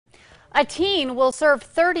A teen will serve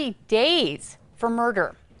 30 days for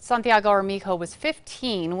murder. Santiago Armijo was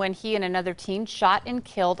 15 when he and another teen shot and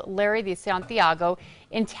killed Larry de Santiago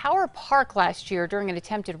in Tower Park last year during an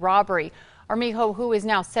attempted robbery. Armijo, who is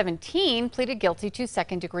now 17, pleaded guilty to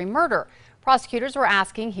second-degree murder. Prosecutors were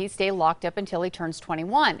asking he stay locked up until he turns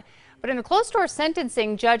 21. But in a closed-door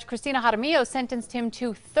sentencing, Judge Cristina Jaramillo sentenced him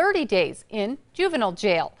to 30 days in juvenile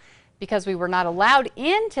jail. Because we were not allowed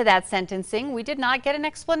into that sentencing, we did not get an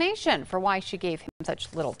explanation for why she gave him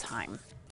such little time.